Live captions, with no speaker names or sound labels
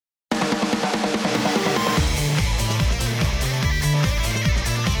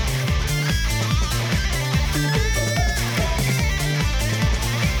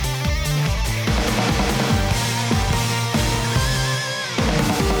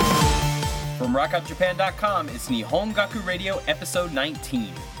From rockoutjapan.com, it's Nihongaku Radio episode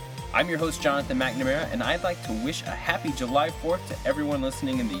 19. I'm your host, Jonathan McNamara, and I'd like to wish a happy July 4th to everyone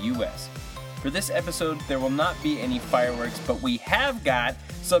listening in the U.S. For this episode, there will not be any fireworks, but we have got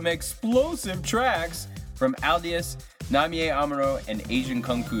some explosive tracks from Aldius, Namie Amuro, and Asian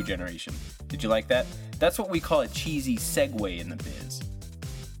Kung Fu Generation. Did you like that? That's what we call a cheesy segue in the biz.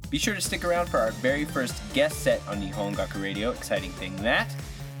 Be sure to stick around for our very first guest set on Nihongaku Radio. Exciting thing that.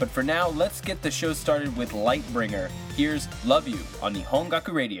 But for now, let's get the show started with Lightbringer. Here's Love You on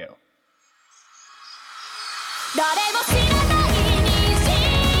Nihongaku Radio. Fire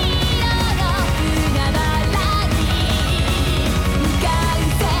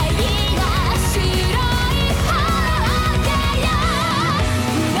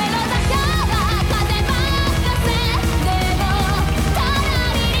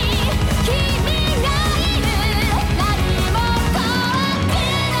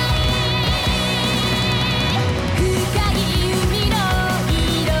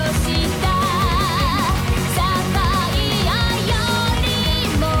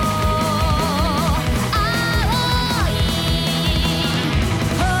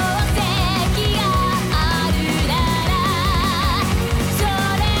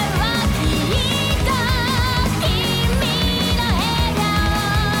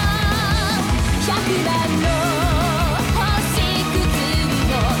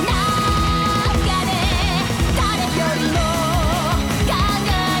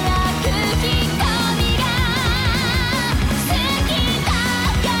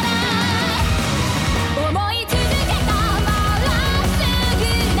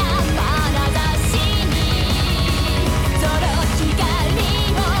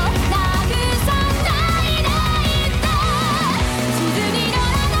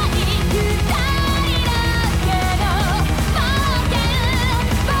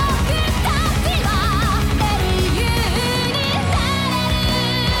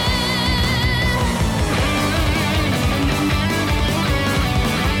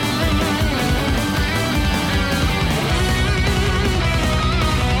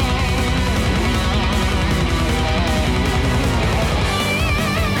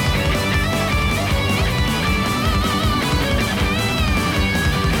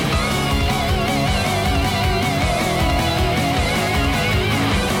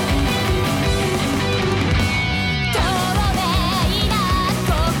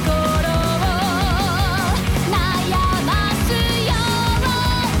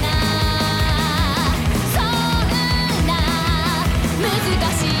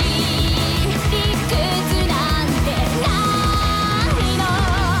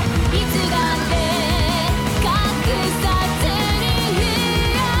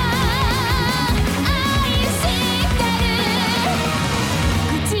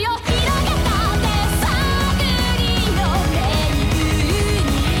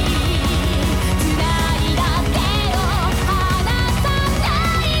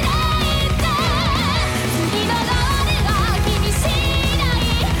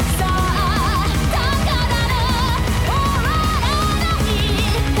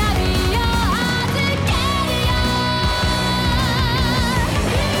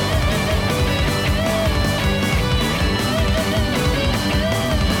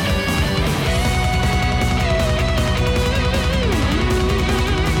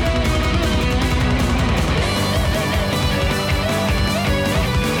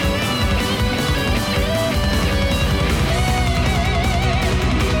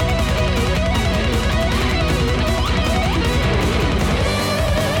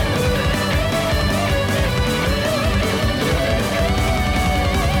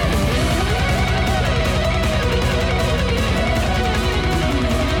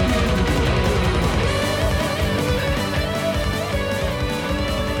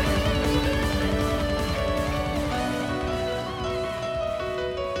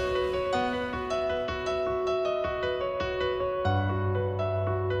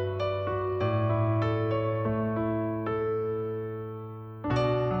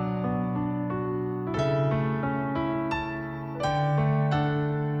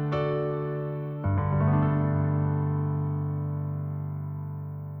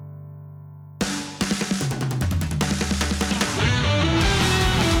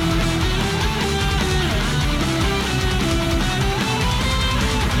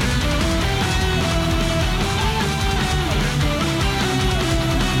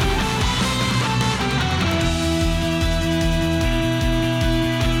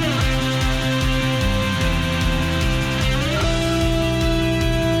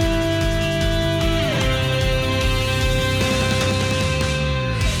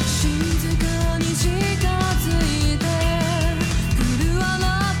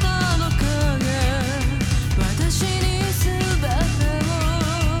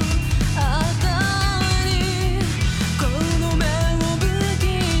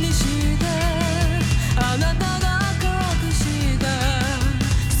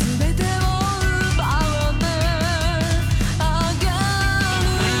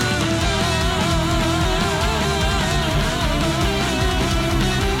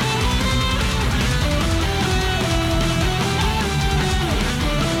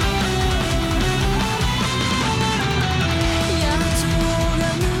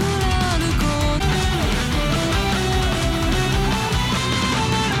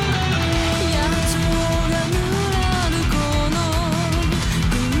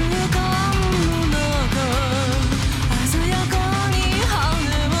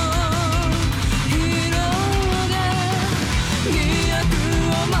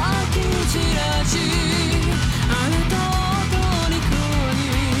「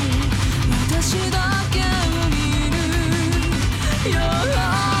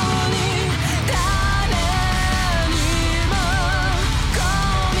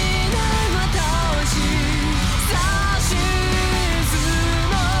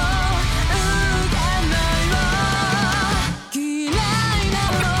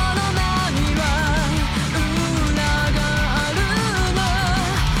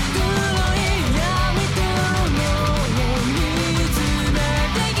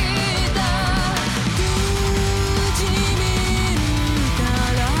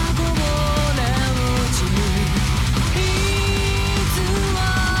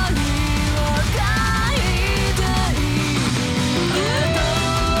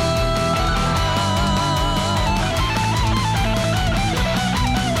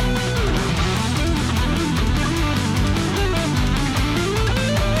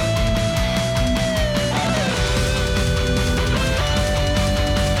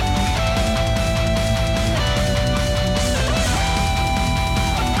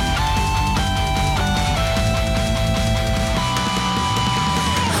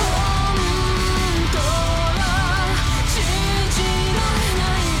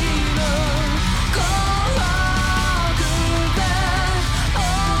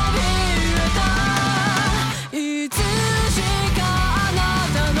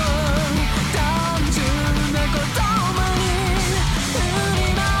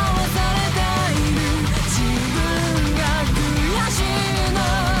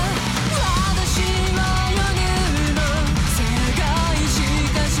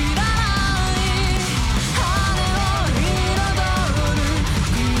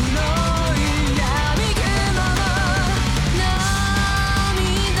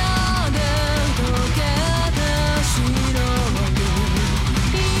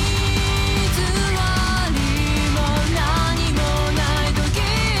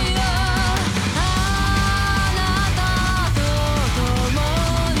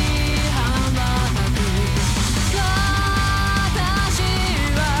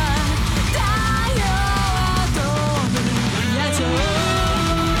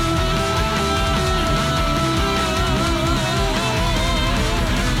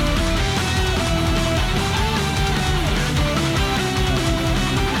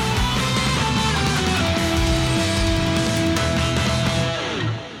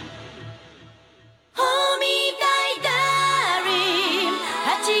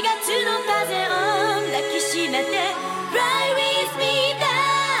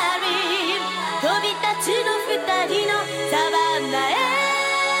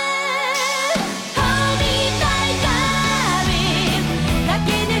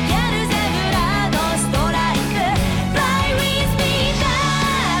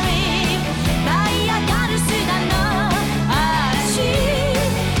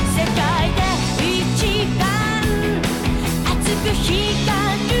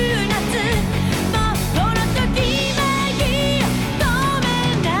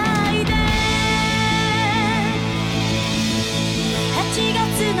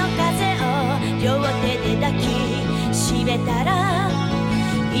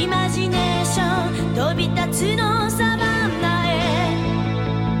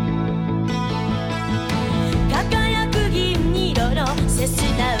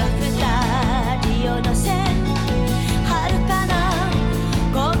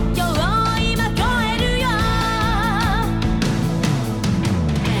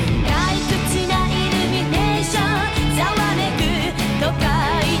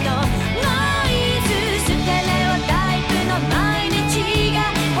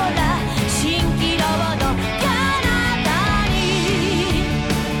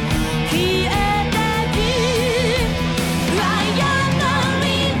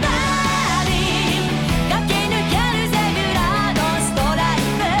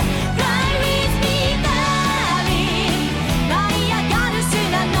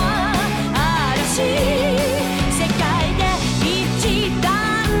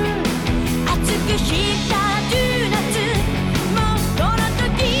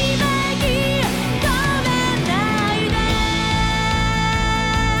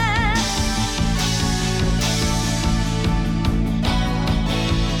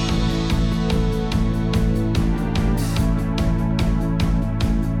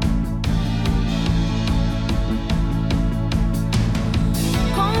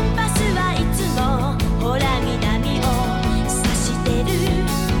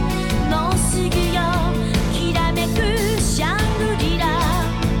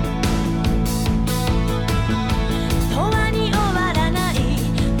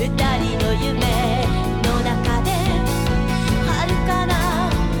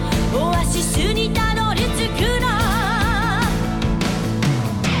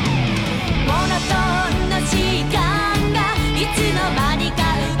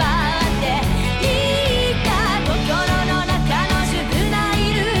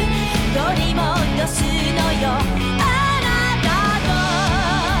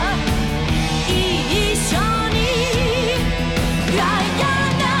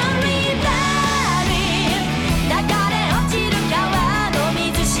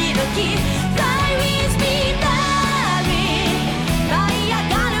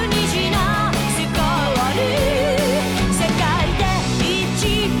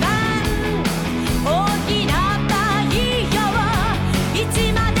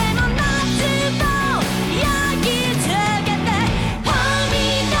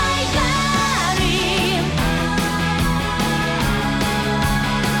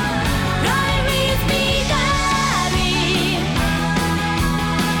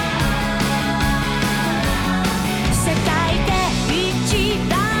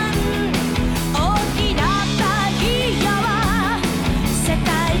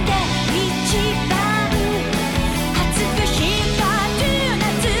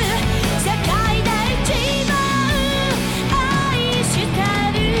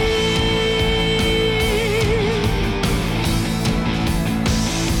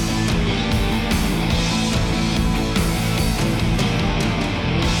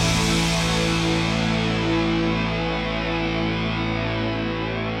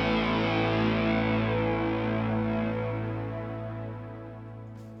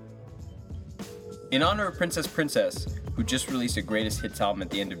In honor of Princess Princess, who just released a greatest hits album at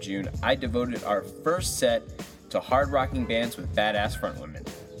the end of June, I devoted our first set to hard-rocking bands with badass frontwomen.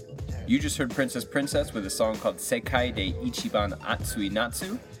 You just heard Princess Princess with a song called Sekai de Ichiban Atsui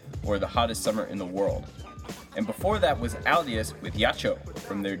Natsu, or The Hottest Summer in the World. And before that was Aldius with Yacho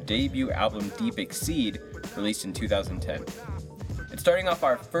from their debut album Deep Exceed, released in 2010. And starting off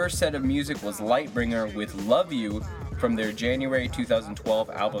our first set of music was Lightbringer with Love You from their January 2012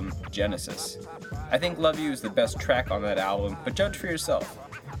 album Genesis. I think Love You is the best track on that album, but judge for yourself.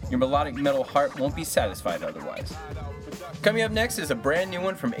 Your melodic metal heart won't be satisfied otherwise. Coming up next is a brand new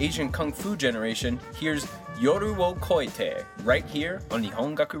one from Asian Kung Fu generation. Here's Yoru wo Koete, right here on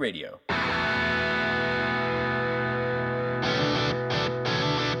Nihongaku Radio.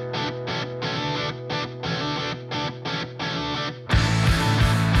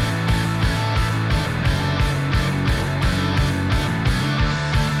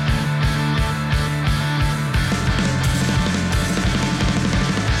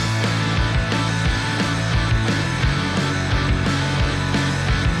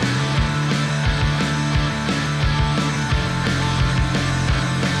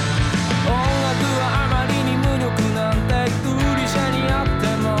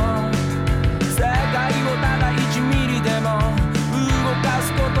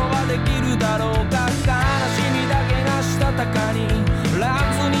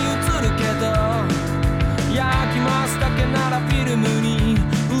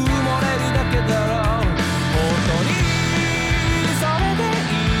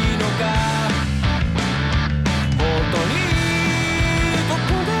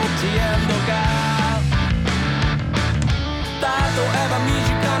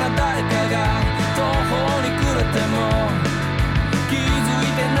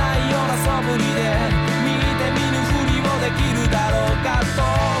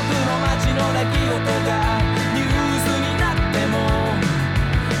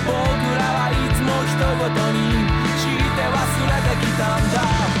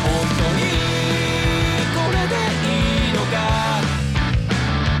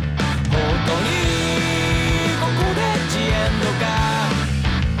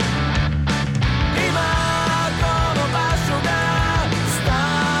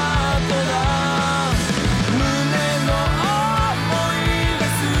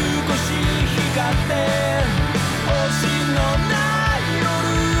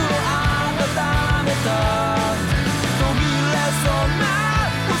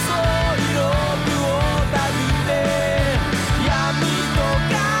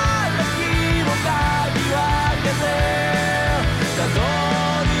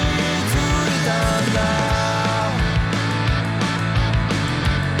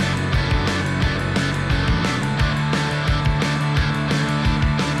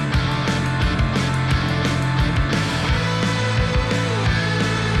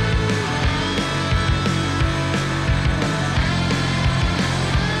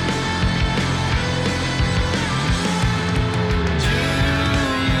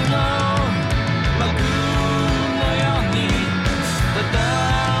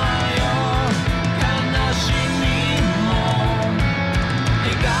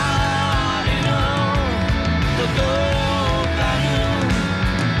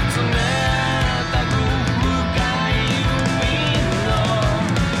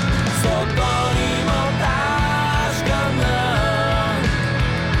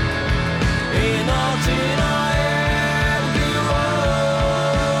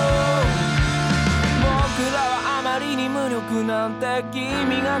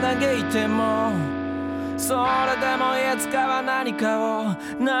 てもそれでもいつかは何かを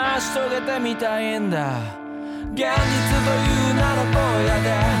成し遂げてみたいんだ。現実という名の荒野で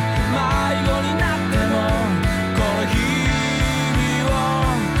迷子になってもこの日々を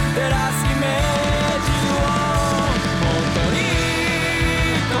照らすイメージを本当に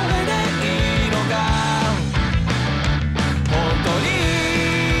これでいいのか、本当に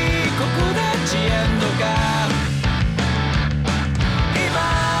ここでジエンドか、今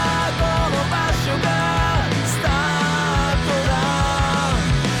この場所がスタートだ。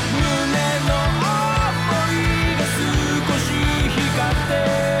胸の想いが少し光っ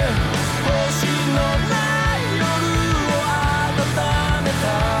て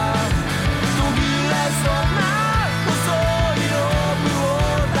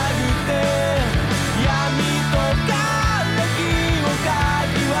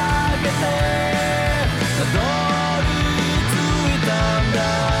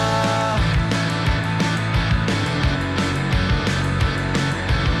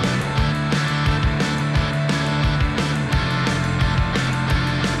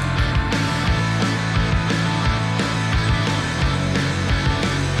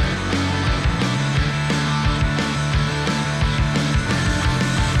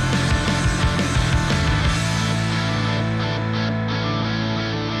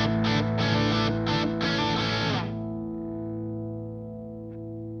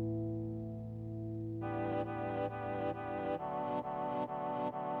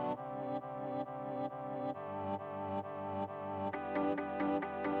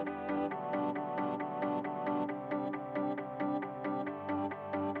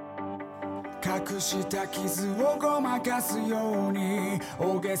隠した傷をごまかすように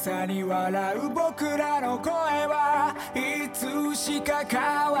大げさに笑う僕らの声はいつしか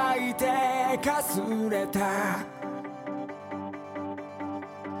乾いてかすれた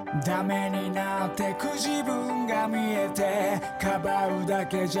ダメになってく自分が見えてかばうだ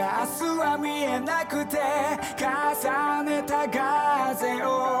けじゃ明日は見えなくて重ねたガーゼ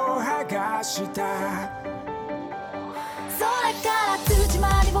を剥がした空から土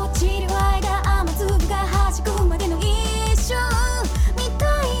まで落ちる間雨粒が弾くまでの一瞬みた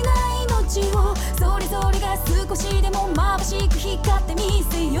いな命をそれぞれが少しでも眩しく光ってみ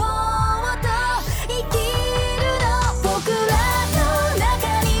せようと生きるの僕らの中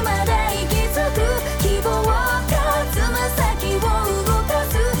にまだ息づく希望がつま先を動か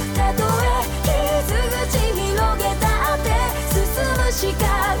すたとえ傷口広げたって進むしか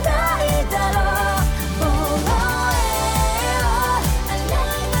ないだろう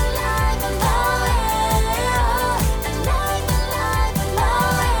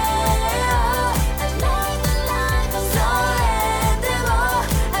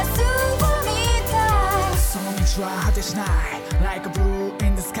果てしない Like a blue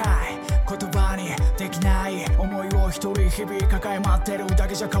in the sky 言葉にできない思いを一人日々抱え待ってるだ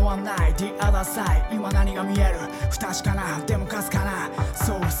けじゃ変わんない The other side 今何が見える不確かなでもかすかな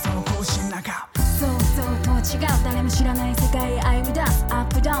そうその更新の中想像と違う誰も知らない世界へ歩み出すアッ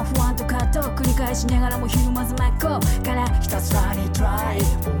プダウン不安と葛藤繰り返しながらもひるまず真っ向からひたすらに try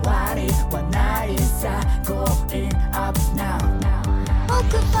終わりはないさ Going up now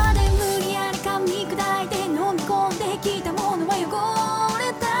奥歯で無理やり噛み砕いて飲み込んできたものは汚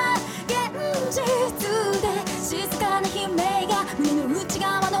れた現実で静かな悲鳴が胸の内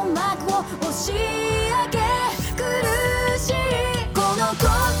側の膜を押し上げ苦しいこのこ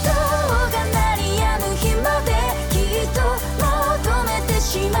とが鳴り止む日まできっと求めて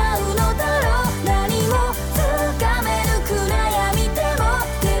しまうのだろう何もつかめぬ暗闇でも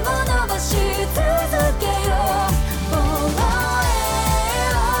手を伸ばし続けよう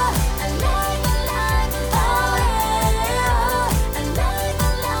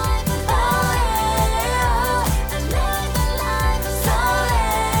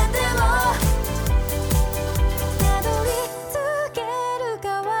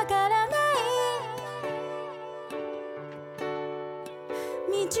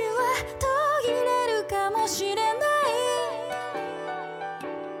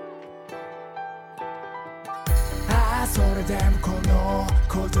それでもこの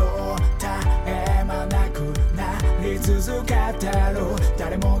ことを絶え間なくなり続けてる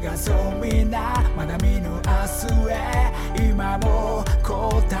誰もがそうみんなまだ見ぬ明日へ今も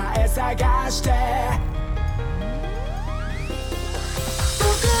答え探して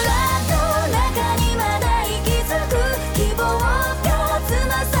僕らの中にまだ息づく希望がつ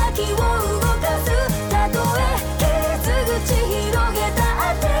ま先を動かすたとえ傷口広げた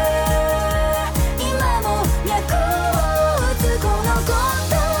って今も脈を打つこのこ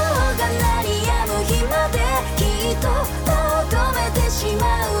とが鳴り止む日まできっと求めてしま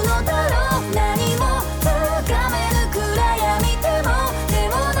うのだろう何もつかめぬ暗闇でも手を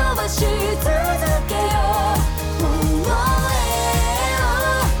伸ばし続け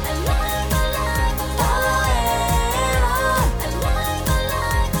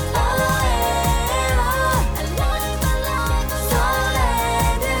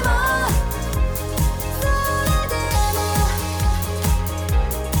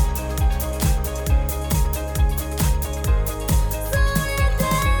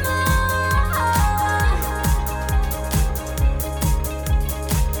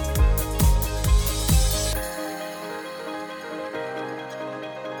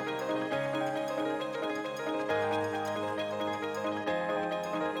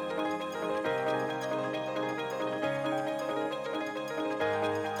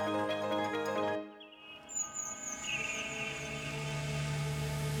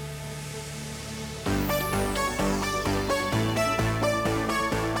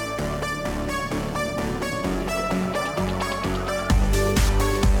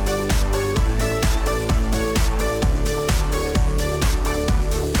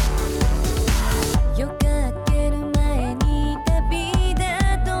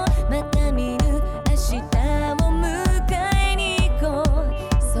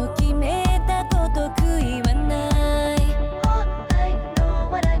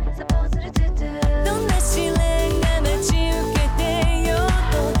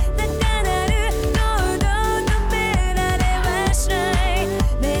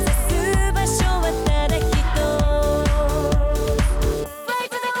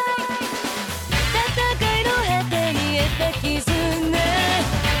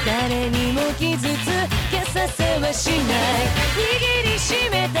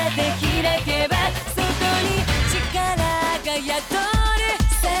手開けば外に力が宿る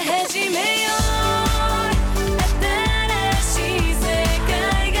さあ始めよう新しい世界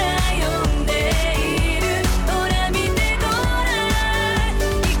が呼んでいるほら見てごらん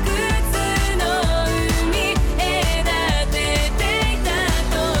いくつの海隔てていた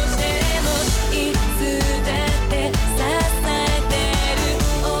としてもいつだって支えてる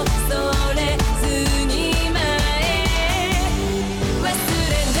恐れずに前忘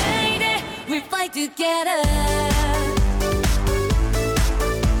れないで We fight together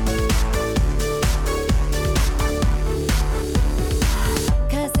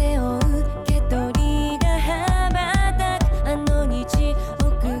風を受け取りが羽ばたくあの道を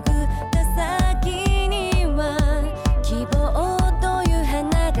くぐった先には希望という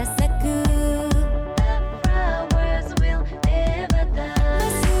花が咲くまっ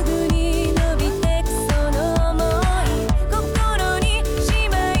すぐに伸びてくその想い心にし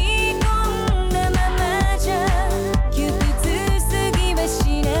まい込んだままじゃ窮屈すぎはし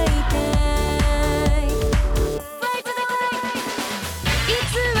ないかい偽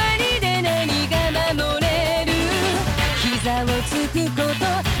りで何が守れる膝をつくこと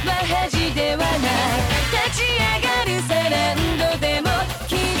は恥ではない立ち上がるさ何度でもき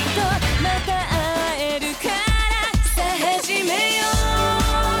っとまた会えるからさあ始めよう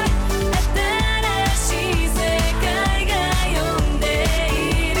新しい世界が呼んで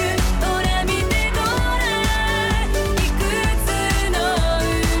いるほら見てごらんいくつの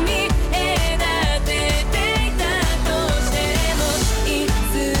海隔てていたとしてもい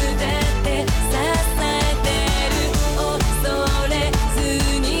つだって支えてる恐れず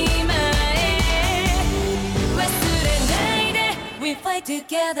に前忘れないで We fight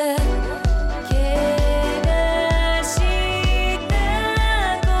together 怪我した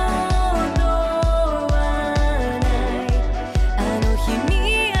ことはないあの日見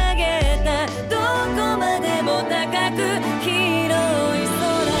上げたどこまでも高く広い空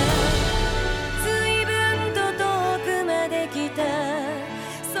随分と遠くまで来た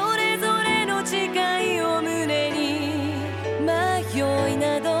それぞれの誓いを胸に迷い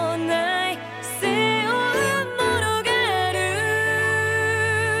などない背負うものがある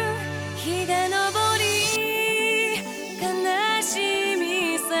日が昇り悲しみ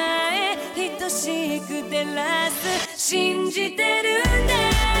さえ愛しく照らす信じてるんだ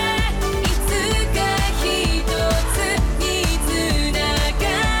いつか一つにつなが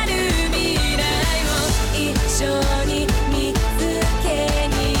る未来を一緒に見つけ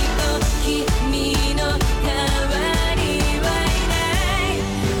に行こう君の代わりはいない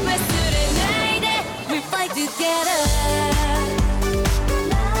忘れないで We fight together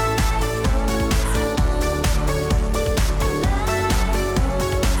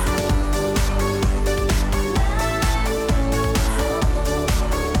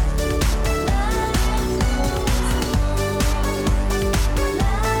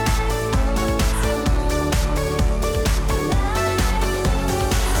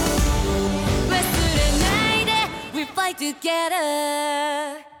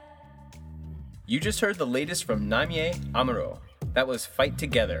together. You just heard the latest from Namie Amuro. That was Fight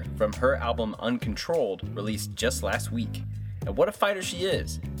Together from her album Uncontrolled, released just last week. And what a fighter she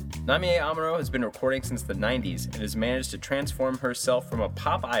is! Namie Amuro has been recording since the 90s and has managed to transform herself from a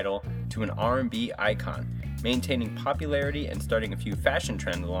pop idol to an R&B icon, maintaining popularity and starting a few fashion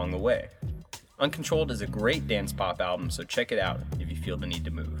trends along the way. Uncontrolled is a great dance pop album, so check it out if you feel the need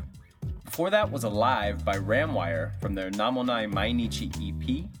to move. Before that was Alive by Ramwire from their Namonai Mainichi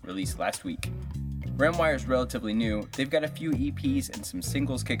EP, released last week. Ramwire is relatively new. They've got a few EPs and some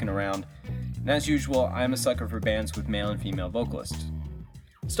singles kicking around. And as usual, I'm a sucker for bands with male and female vocalists.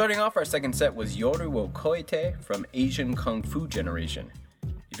 Starting off our second set was Yoru wo Koete from Asian Kung Fu Generation.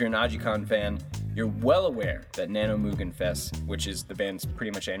 If you're an Ajikon fan, you're well aware that Nano Mugen Fest, which is the band's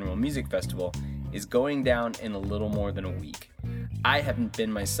pretty much annual music festival, is going down in a little more than a week. I haven't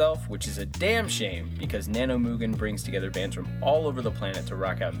been myself, which is a damn shame because Nano Mugen brings together bands from all over the planet to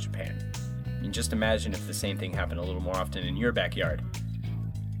rock out in Japan. I mean, just imagine if the same thing happened a little more often in your backyard.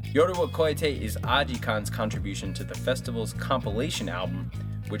 Yoru wo Koete is Ajikon's contribution to the festival's compilation album,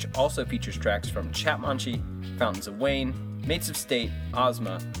 which also features tracks from Chapmanchi, Fountains of Wayne, Mates of State,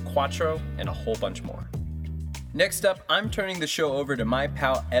 Ozma, Quattro, and a whole bunch more. Next up, I'm turning the show over to my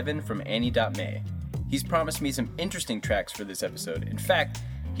pal Evan from Annie.May. He's promised me some interesting tracks for this episode. In fact,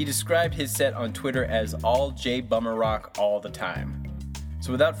 he described his set on Twitter as all J Bummer Rock all the time.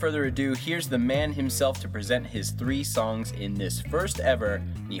 So without further ado, here's the man himself to present his 3 songs in this first ever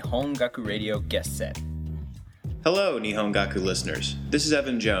Nihon Gaku Radio guest set. Hello, Nihon Gaku listeners. This is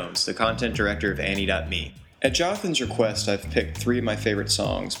Evan Jones, the content director of Annie.Me. At Jonathan's request, I've picked 3 of my favorite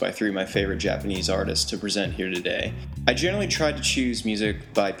songs by 3 of my favorite Japanese artists to present here today. I generally tried to choose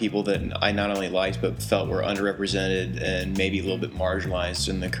music by people that I not only liked but felt were underrepresented and maybe a little bit marginalized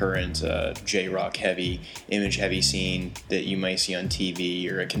in the current J-rock heavy, image heavy scene that you may see on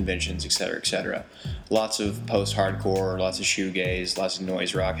TV or at conventions, etc., etc. Lots of post-hardcore, lots of shoegaze, lots of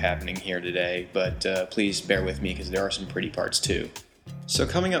noise rock happening here today, but please bear with me because there are some pretty parts too. So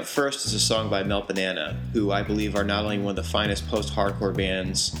coming up first is a song by Melt Banana, who I believe are not only one of the finest post-hardcore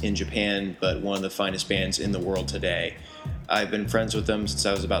bands in Japan, but one of the finest bands in the world today. I've been friends with them since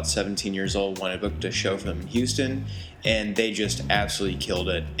I was about 17 years old when I booked a show for them in Houston, and they just absolutely killed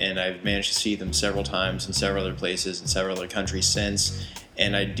it, and I've managed to see them several times in several other places and several other countries since,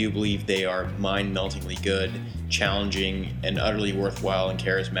 and I do believe they are mind-meltingly good, challenging, and utterly worthwhile and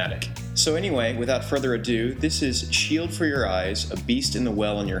charismatic. So anyway, without further ado, this is Shield for Your Eyes, A Beast in the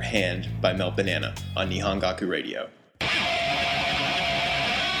Well in Your Hand by Melt Banana on Nihongaku Radio.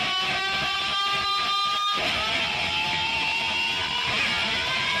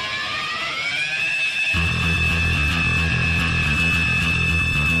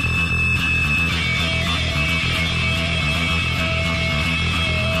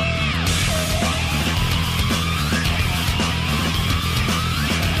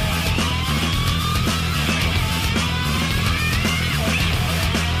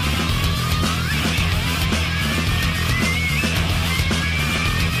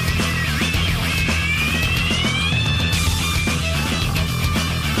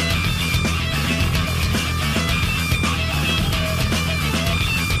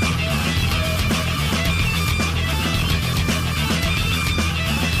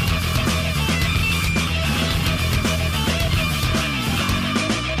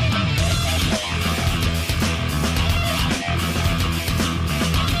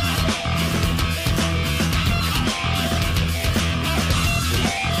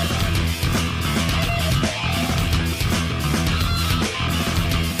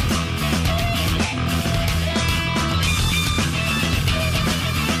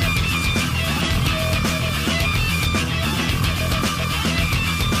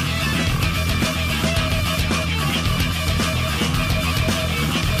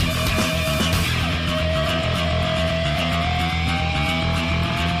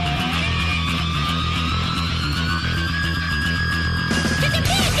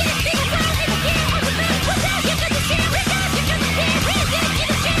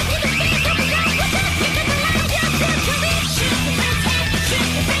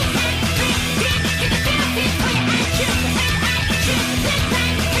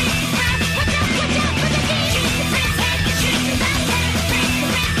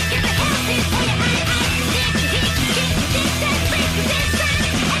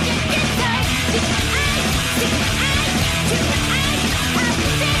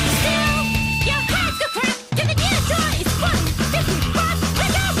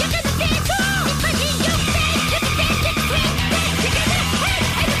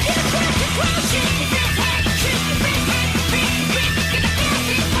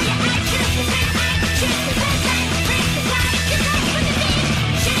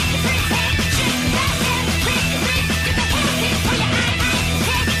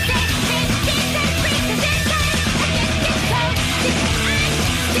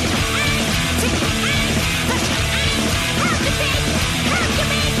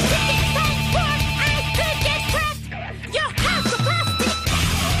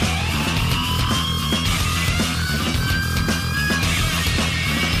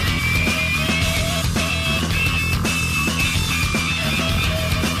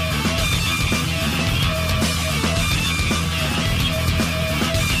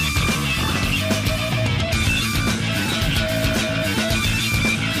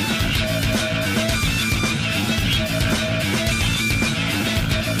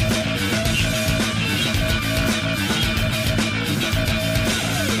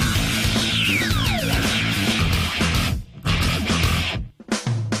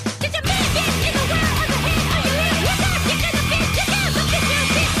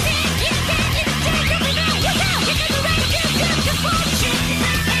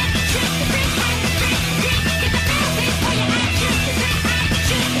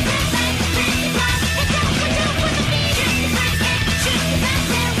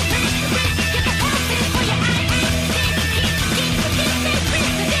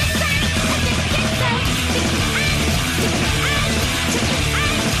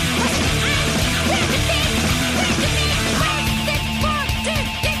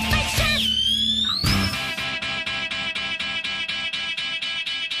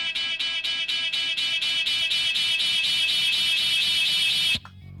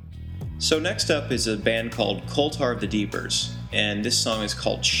 So next up is a band called Koltar the Deepers, and this song is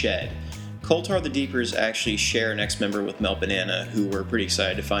called Shed. Koltar the Deepers actually share an ex-member with Melt Banana, who were pretty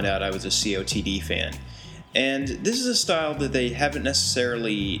excited to find out I was a COTD fan. And this is a style that they haven't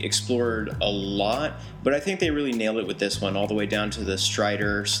necessarily explored a lot, but I think they really nailed it with this one, all the way down to the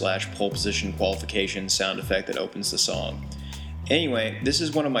strider/pole position qualification sound effect that opens the song. Anyway, this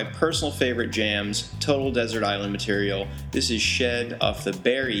is one of my personal favorite jams, total desert island material. This is Shed off the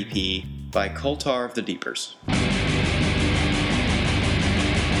Bear EP by Koltar the Deepers.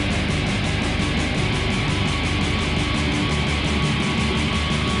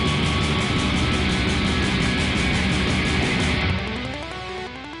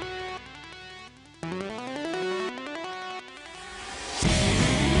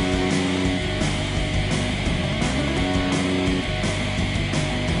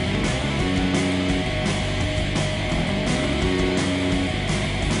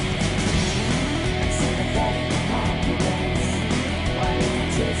 Sympathetic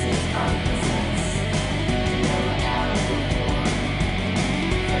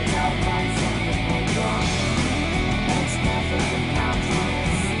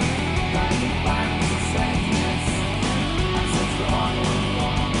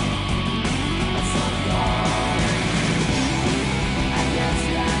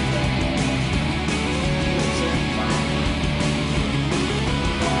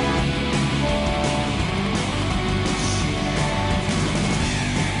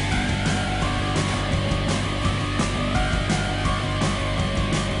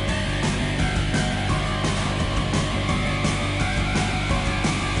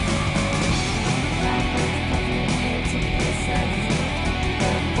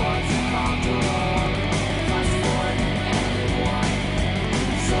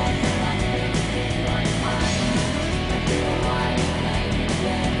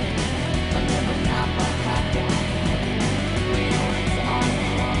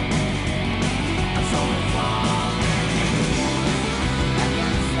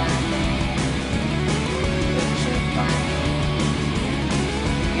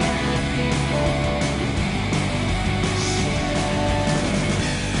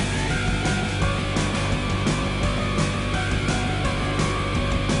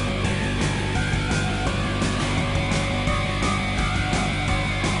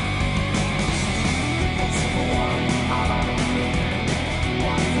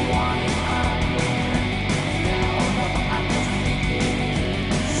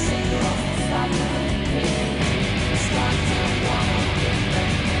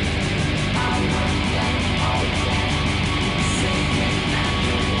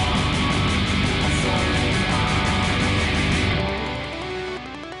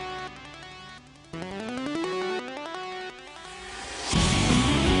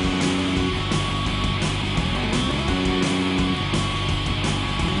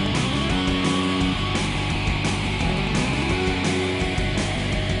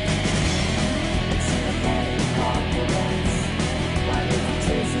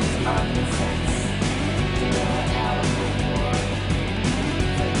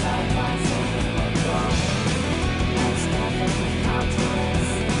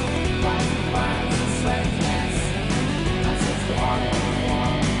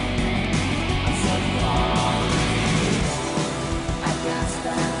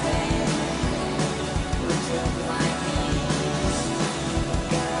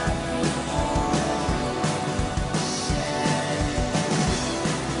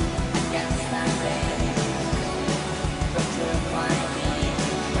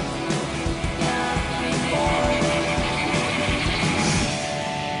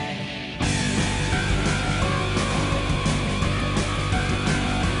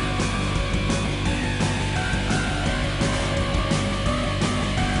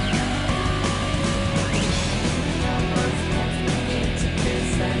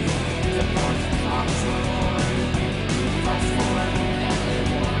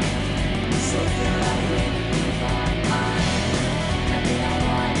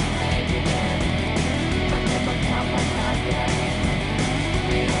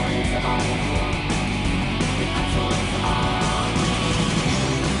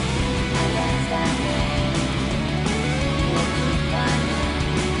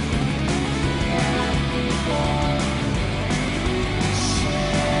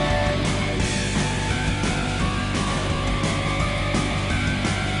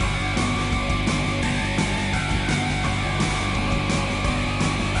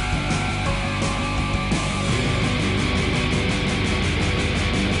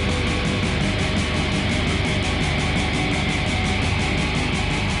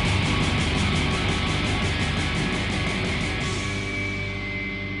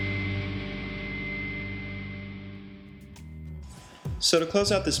So to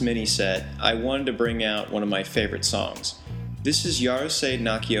close out this mini set, I wanted to bring out one of my favorite songs. This is Yarosei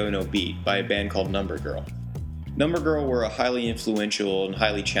Nakio no Beat by a band called Number Girl. Number Girl were a highly influential and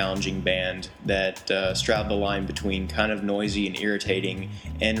highly challenging band that straddled the line between kind of noisy and irritating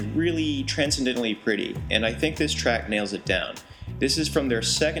and really transcendently pretty, and I think this track nails it down. This is from their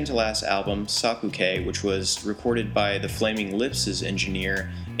second to last album, Sakuke, which was recorded by the Flaming Lips'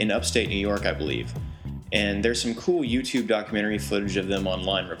 engineer in upstate New York, I believe. And there's some cool YouTube documentary footage of them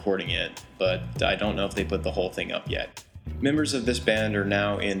online recording it, but I don't know if they put the whole thing up yet. Members of this band are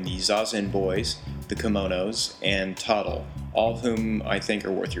now in the Zazen Boys, the Kimonos, and Toddle, all of whom I think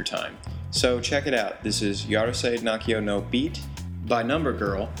are worth your time. So check it out. This is Yarosei Nakio no Beat by Number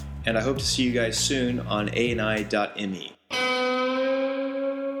Girl, and I hope to see you guys soon on ani.me.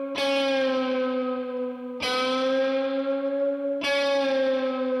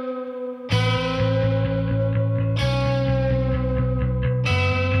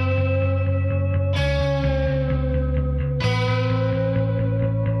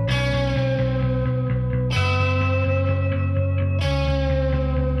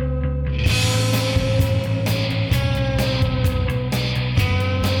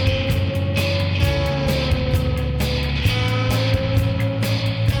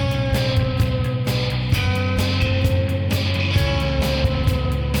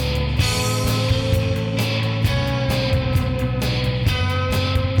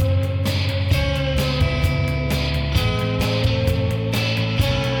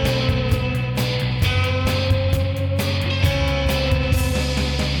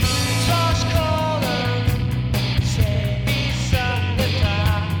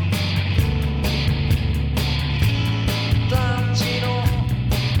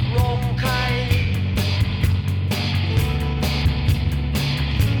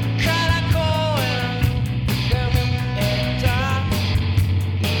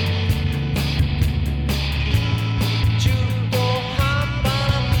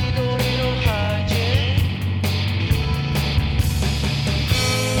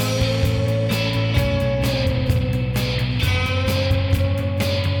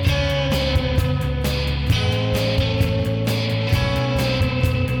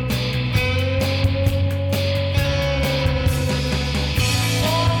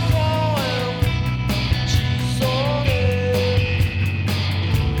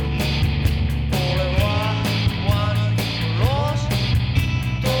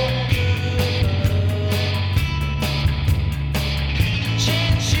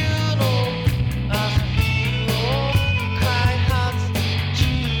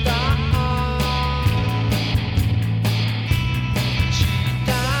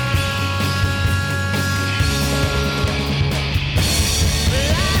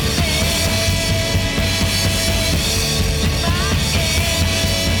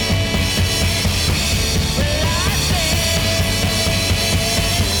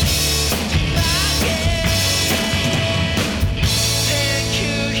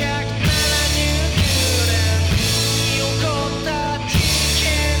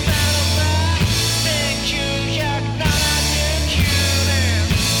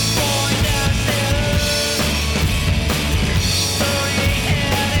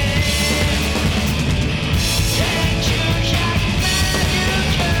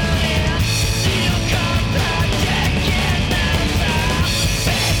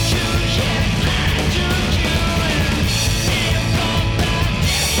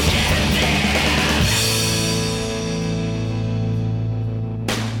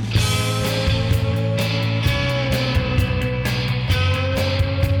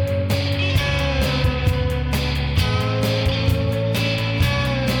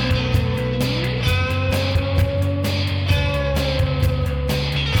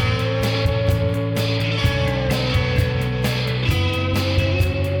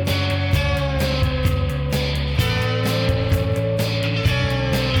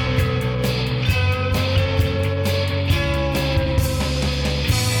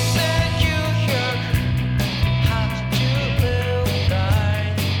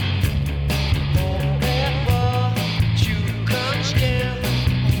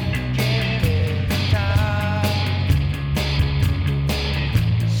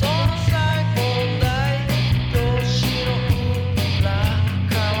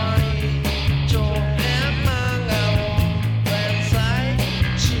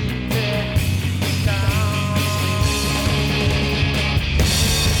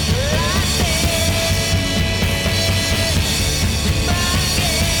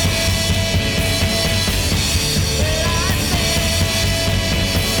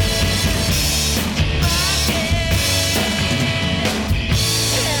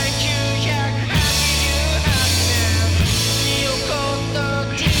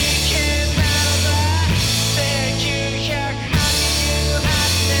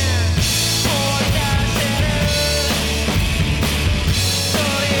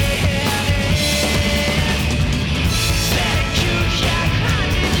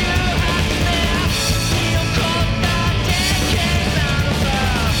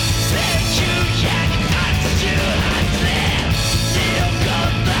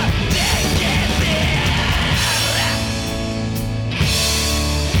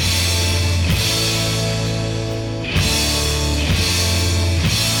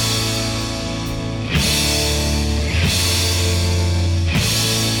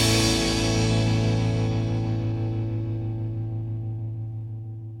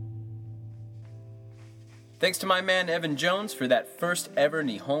 Thanks to my man Evan Jones for that first ever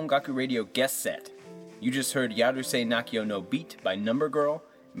Nihongaku Radio guest set. You just heard Yarusei Nakio no Beat by Number Girl,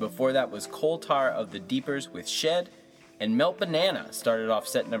 and before that was Coal Tar of the Deepers with Shed, and Melt Banana started off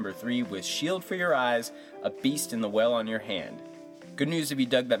set number 3 with Shield for Your Eyes, A Beast in the Well on Your Hand. Good news if you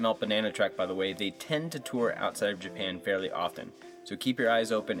dug that Melt Banana track, by the way, they tend to tour outside of Japan fairly often, so keep your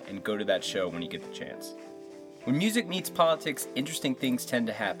eyes open and go to that show when you get the chance. When music meets politics, interesting things tend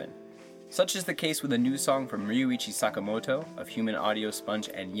to happen. Such is the case with a new song from Ryuichi Sakamoto of Human Audio Sponge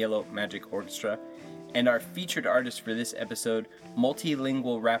and Yellow Magic Orchestra, and our featured artist for this episode,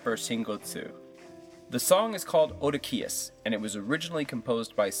 multilingual rapper Shingotsu. The song is called Odakias, and it was originally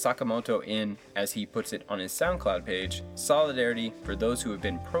composed by Sakamoto in, as he puts it on his SoundCloud page, solidarity for those who have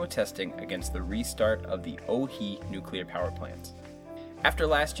been protesting against the restart of the Ohi nuclear power plant. After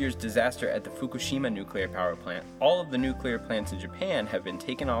last year's disaster at the Fukushima nuclear power plant, all of the nuclear plants in Japan have been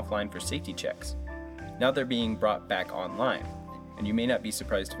taken offline for safety checks. Now they're being brought back online, and you may not be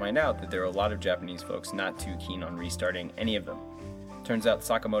surprised to find out that there are a lot of Japanese folks not too keen on restarting any of them. Turns out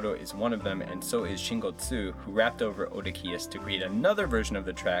Sakamoto is one of them, and so is Shingotsu, who rapped over Odakias to create another version of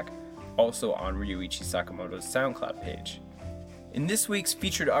the track, also on Ryuichi Sakamoto's SoundCloud page. In this week's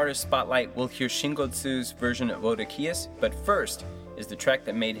featured artist spotlight, we'll hear Shingotsu's version of Odakias, but first is the track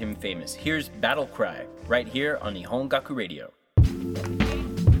that made him famous. Here's Battle Cry, right here on Nihongaku Radio.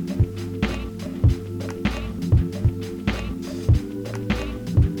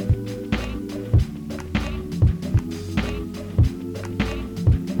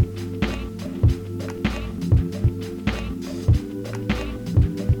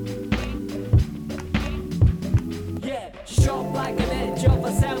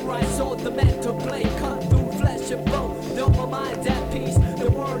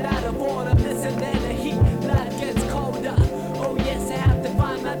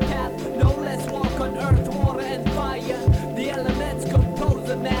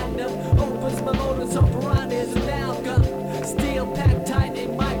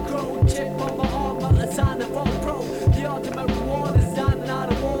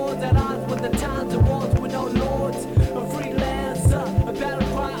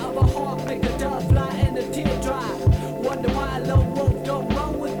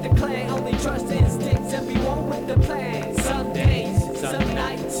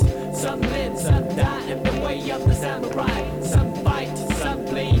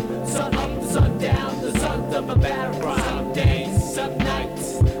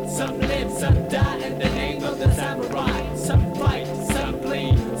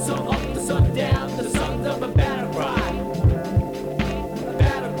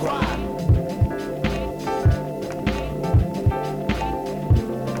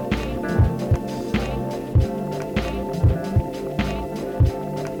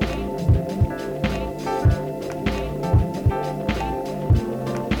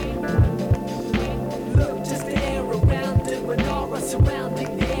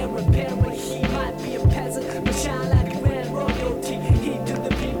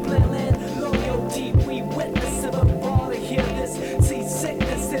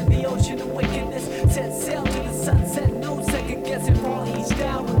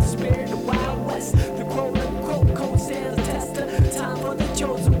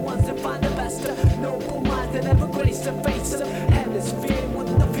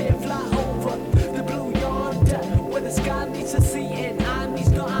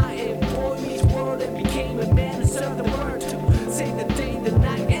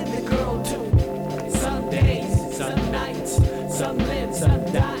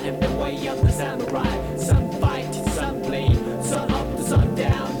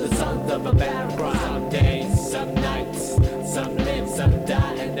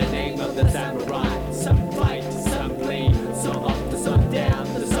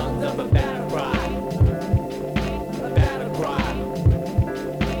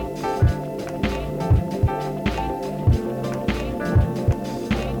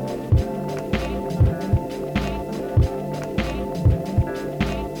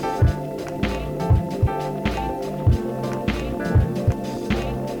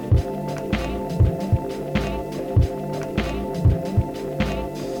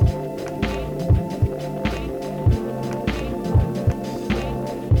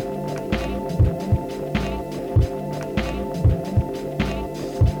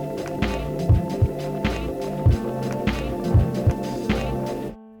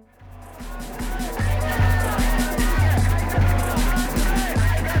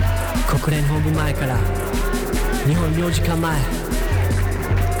 4時間前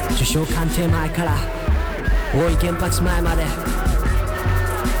首相官邸前から大井原発前まで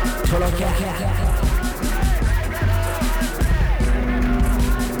届け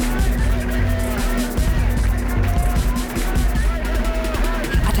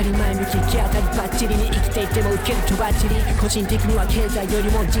けるとばっちり個人的には経済よ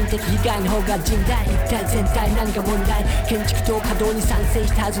りも人的被害の方が甚大一体全体何が問題建築等稼働に賛成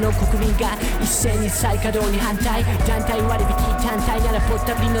したはずの国民が一斉に再稼働に反対団体割引単体ならポッ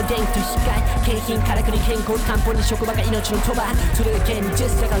タブリの電気と引き換え景品からくり健康担保に職場が命の賭場それが現実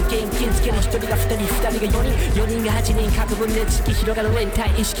だから現金つける1人が2人2人が4人4人が8人各分で突き広がる連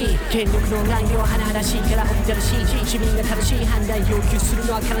帯意識権力の乱用甚だしいからおびただしい市民が正しい判断要求する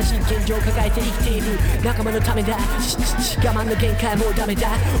のは悲しい現状を抱えて生きている仲間のためだ我慢の限界もうダメだ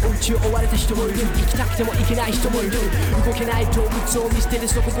お家を追われた人もいる生きたくても生けない人もいる動けない動物を見捨てる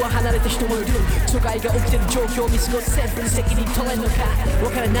祖国を離れた人もいる疎外が起きてる状況を見過ごす政府に責任取れんのか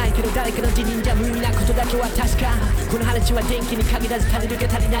わからないけど誰かの辞任じゃ無意味なことだけは確かこの話は電気に限らず足りるか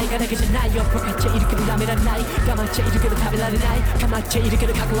足りないかだけじゃないよ分かっちゃいるけど舐められない我慢っちゃいるけど食べられない構っちゃいるけ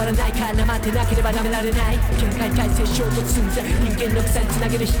ど関わらないから黙ってなければ舐められない限界体制衝突寸前人間の草につな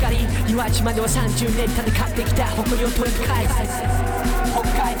げる光岩地までは30年戦ってきた誇りを取り返す北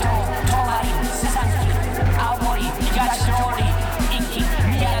海道隣須崎青森東通り一気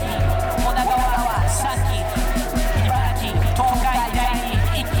宮城女川川三木茨城東海第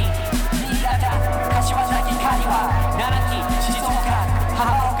二一気新潟柏崎刈羽奈良木静岡浜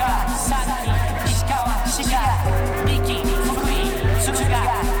岡三木石川滋賀三木福井敦賀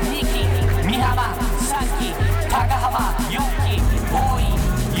二木美浜三木高浜四木大井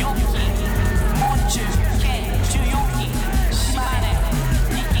四木門中計14木島根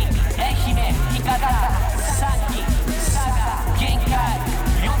二木愛媛伊方三木佐賀限界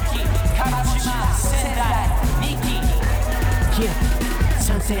四木鹿児島仙台二木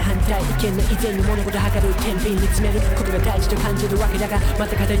賛成反対意見の以前に物事を測る天秤に詰めることが大事と感じるわけだがま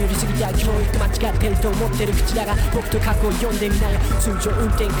た偏りすぎた教育間違ってると思ってる口だが僕と過去を読んでみなよ通常運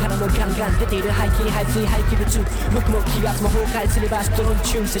転からもガンガン出ている排気排水廃棄物僕も気圧も崩壊すればストロン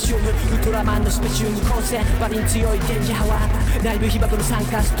チウムセシウムウルトラマンのスペシウム光線バリに強い電磁波は内部被曝の酸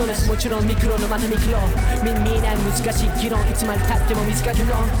化ストレスもちろんミクロのまたミクロ目に見えない難しい議論いつまで経っても水かけ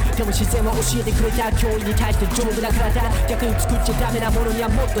論でも自然は教えてくれた脅威に対して丈夫な体逆に作っちゃダメなものには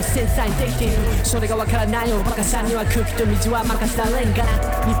もっと繊細にできているそれがわからないよバカさんには空気と水は任せられんがな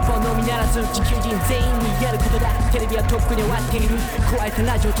日本のみならず地球人全員に言えることだテレビはとっくに終わっている加えて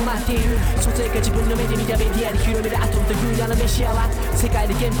ラジオ止まっているそれが自分の目で見たメディアで広めるアトムという名のメシアは世界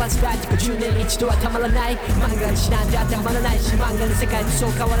で原発ラジコ10年に一度はたまらない漫画にしなんで当てはまらないし漫画の世界とそ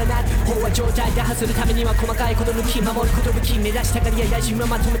う変わらない法は状態打破するためには細かいこと抜き守ること武器目指したがりや野心は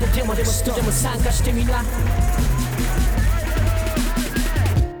まとめて手もでも人でも参加してみな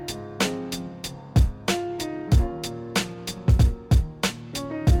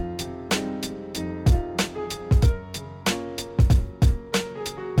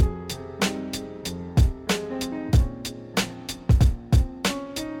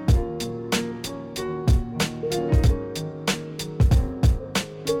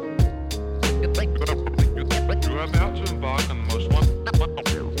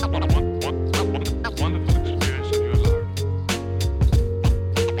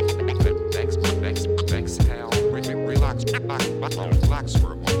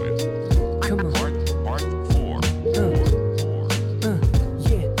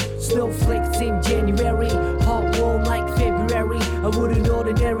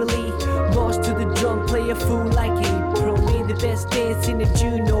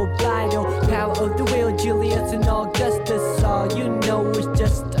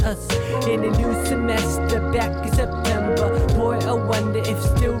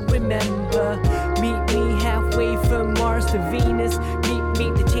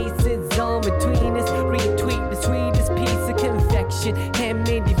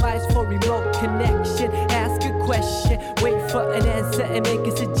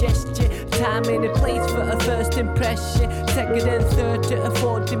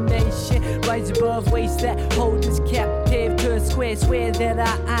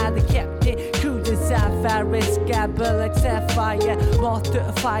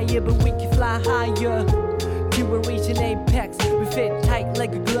Fire, but we can fly higher to a region apex. We fit tight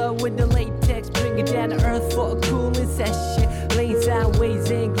like a glove with the latex. Bring it down to earth for a cooling session. Lanes out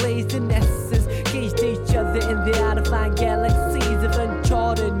ways and glazed in essence. Gauge each other in the out of fine galaxies of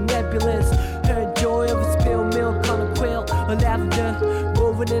uncharted nebulas. Heard joy of a spilled milk on a quill or lavender.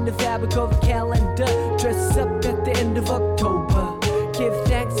 Woven in the fabric of a calendar. Dress up at the end of October. Give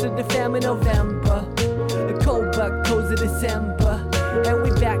thanks to the family November. A cold but cozy December. And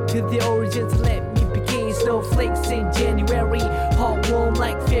we back to the origins, let me begin. Snowflakes in January, hot warm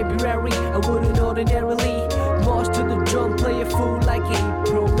like February. I wouldn't ordinarily march to the drum, play a fool like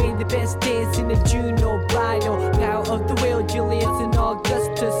April. Made the best dance in the June or bridal. Power of the will, Julius and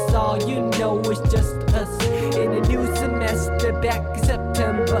Augustus. All you know is just us.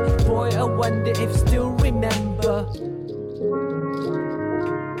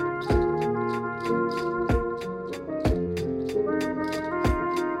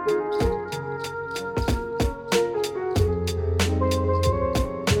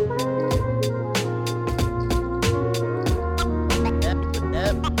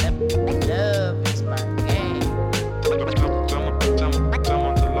 Love is my game.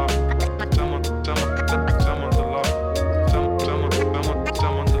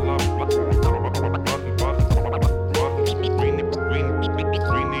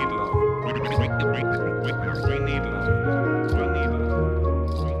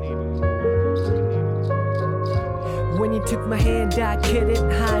 When you took my hand, I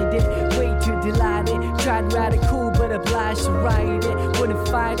couldn't hide it. Way too delighted. Tried to ride it cool, but obliged to ride it. Wouldn't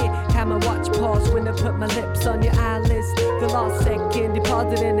fight it. Had my watch pause when I put my lips on your eyelids. The lost second,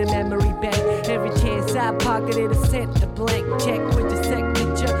 deposited in a memory bank. Every chance I pocketed, I sent a blank check with your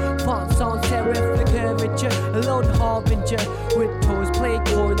signature. Fonts on serif, the curvature. A lone harbinger with toes play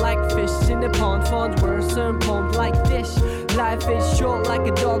coy like fish in a pond. Fonts were some poems like dish. Life is short like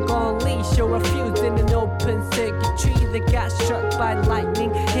a dog on leash, or a fuse in an open circuitry that got struck by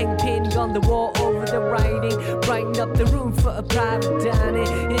lightning. Hang painting on the wall over the writing, brighten up the room for a private dining.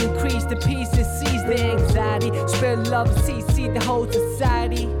 Increase the pieces, seize the anxiety, spread love and see the whole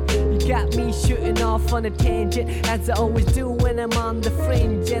society. You got me shooting off on a tangent, as I always do when I'm on the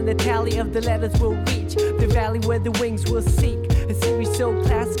fringe. And the tally of the letters will reach the valley where the wings will seek. A series so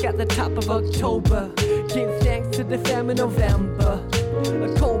classic at the top of October. Give thanks to the famine November.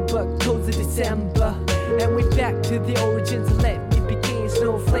 A cold but cozy December. And we're back to the origins. Let me begin.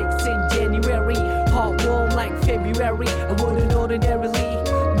 Snowflakes in January. Hot warm like February. I wouldn't ordinarily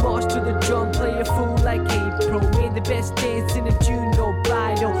march to the drum, play a fool like April. Made the best dance in a June or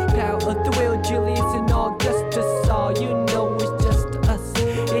bridal. Power of the wheel, Julius and Augustus. All you know is just us.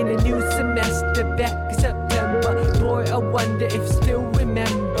 In a new semester, back in September. Boy, I wonder if still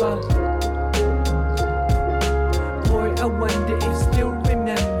remember. Boy, I wonder if still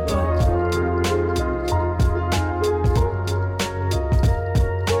remember.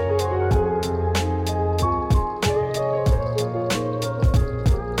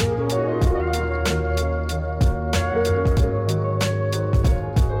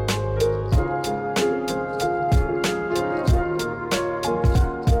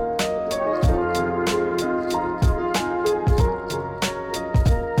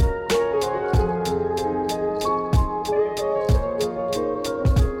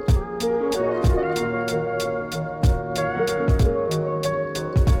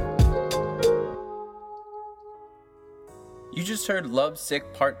 You just heard Love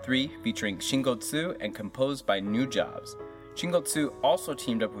Sick Part 3 featuring Shingotsu and composed by New Jobs. Shingotsu also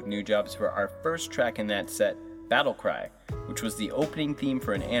teamed up with New Jobs for our first track in that set, Battle Cry, which was the opening theme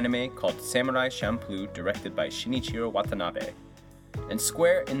for an anime called Samurai Champloo directed by Shinichiro Watanabe. And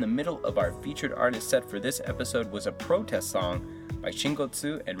square in the middle of our featured artist set for this episode was a protest song by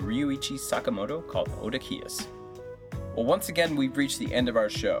Shingotsu and Ryuichi Sakamoto called Odakias. Well, once again, we've reached the end of our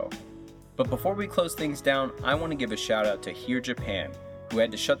show. But before we close things down, I want to give a shout out to Hear Japan, who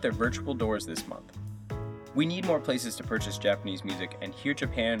had to shut their virtual doors this month. We need more places to purchase Japanese music, and Hear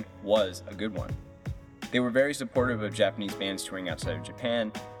Japan was a good one. They were very supportive of Japanese bands touring outside of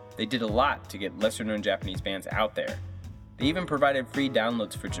Japan. They did a lot to get lesser known Japanese bands out there. They even provided free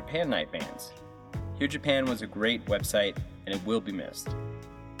downloads for Japan Night bands. Hear Japan was a great website, and it will be missed.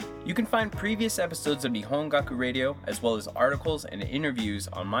 You can find previous episodes of Nihongaku Radio, as well as articles and interviews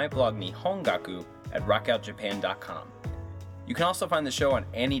on my blog Nihongaku at rockoutjapan.com. You can also find the show on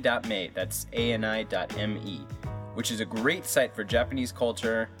ani.me, that's ani.me, which is a great site for Japanese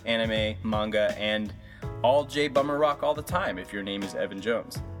culture, anime, manga, and all J-Bummer rock all the time if your name is Evan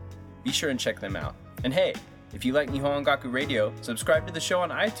Jones. Be sure and check them out. And hey, if you like Nihongaku Radio, subscribe to the show on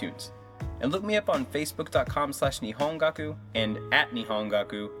iTunes. And look me up on facebook.com/Nihongaku and at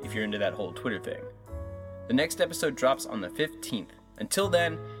Nihongaku if you're into that whole Twitter thing. The next episode drops on the 15th. Until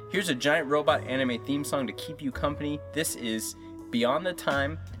then, here's a giant robot anime theme song to keep you company. This is Beyond the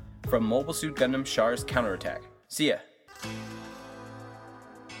Time from Mobile Suit Gundam Char's Counterattack. See ya!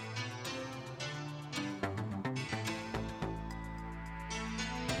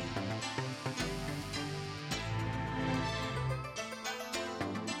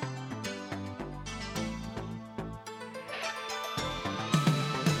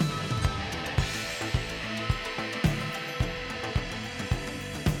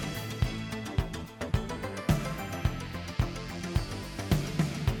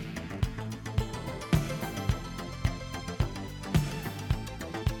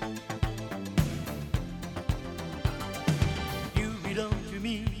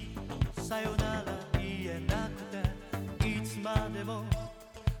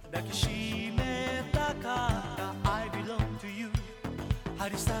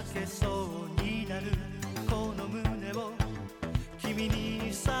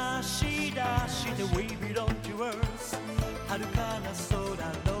 We belong to Earth 遥かな空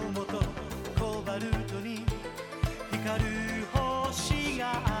の下コバルトに光る星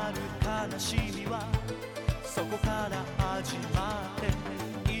がある悲しみはそこから始まって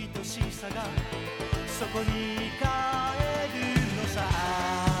愛しさがそこに帰るのさ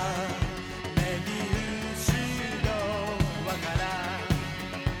メビウスの輪から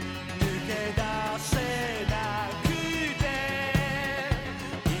抜け出せなくて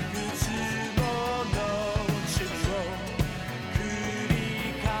いくつもの週を繰り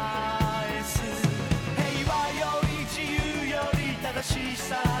返す平和より自由より正し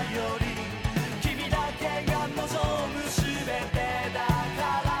さより君だけが望むすべてだか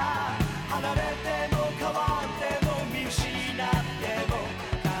ら離れても変わっても見失っても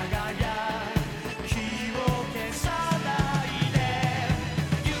輝きを消さないで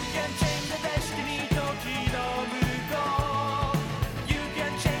You can change the destiny 時の向こう You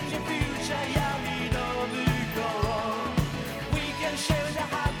can change the future 闇の向こう We can share the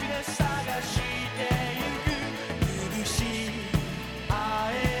happiness 探してゆく許し会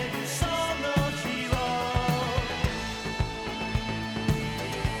えるその日を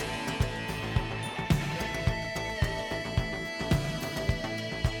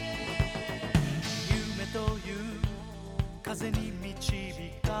夢という風に導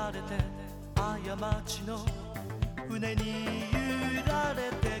かれて過ちの船に揺られ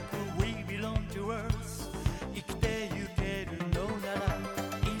てく We belong to earth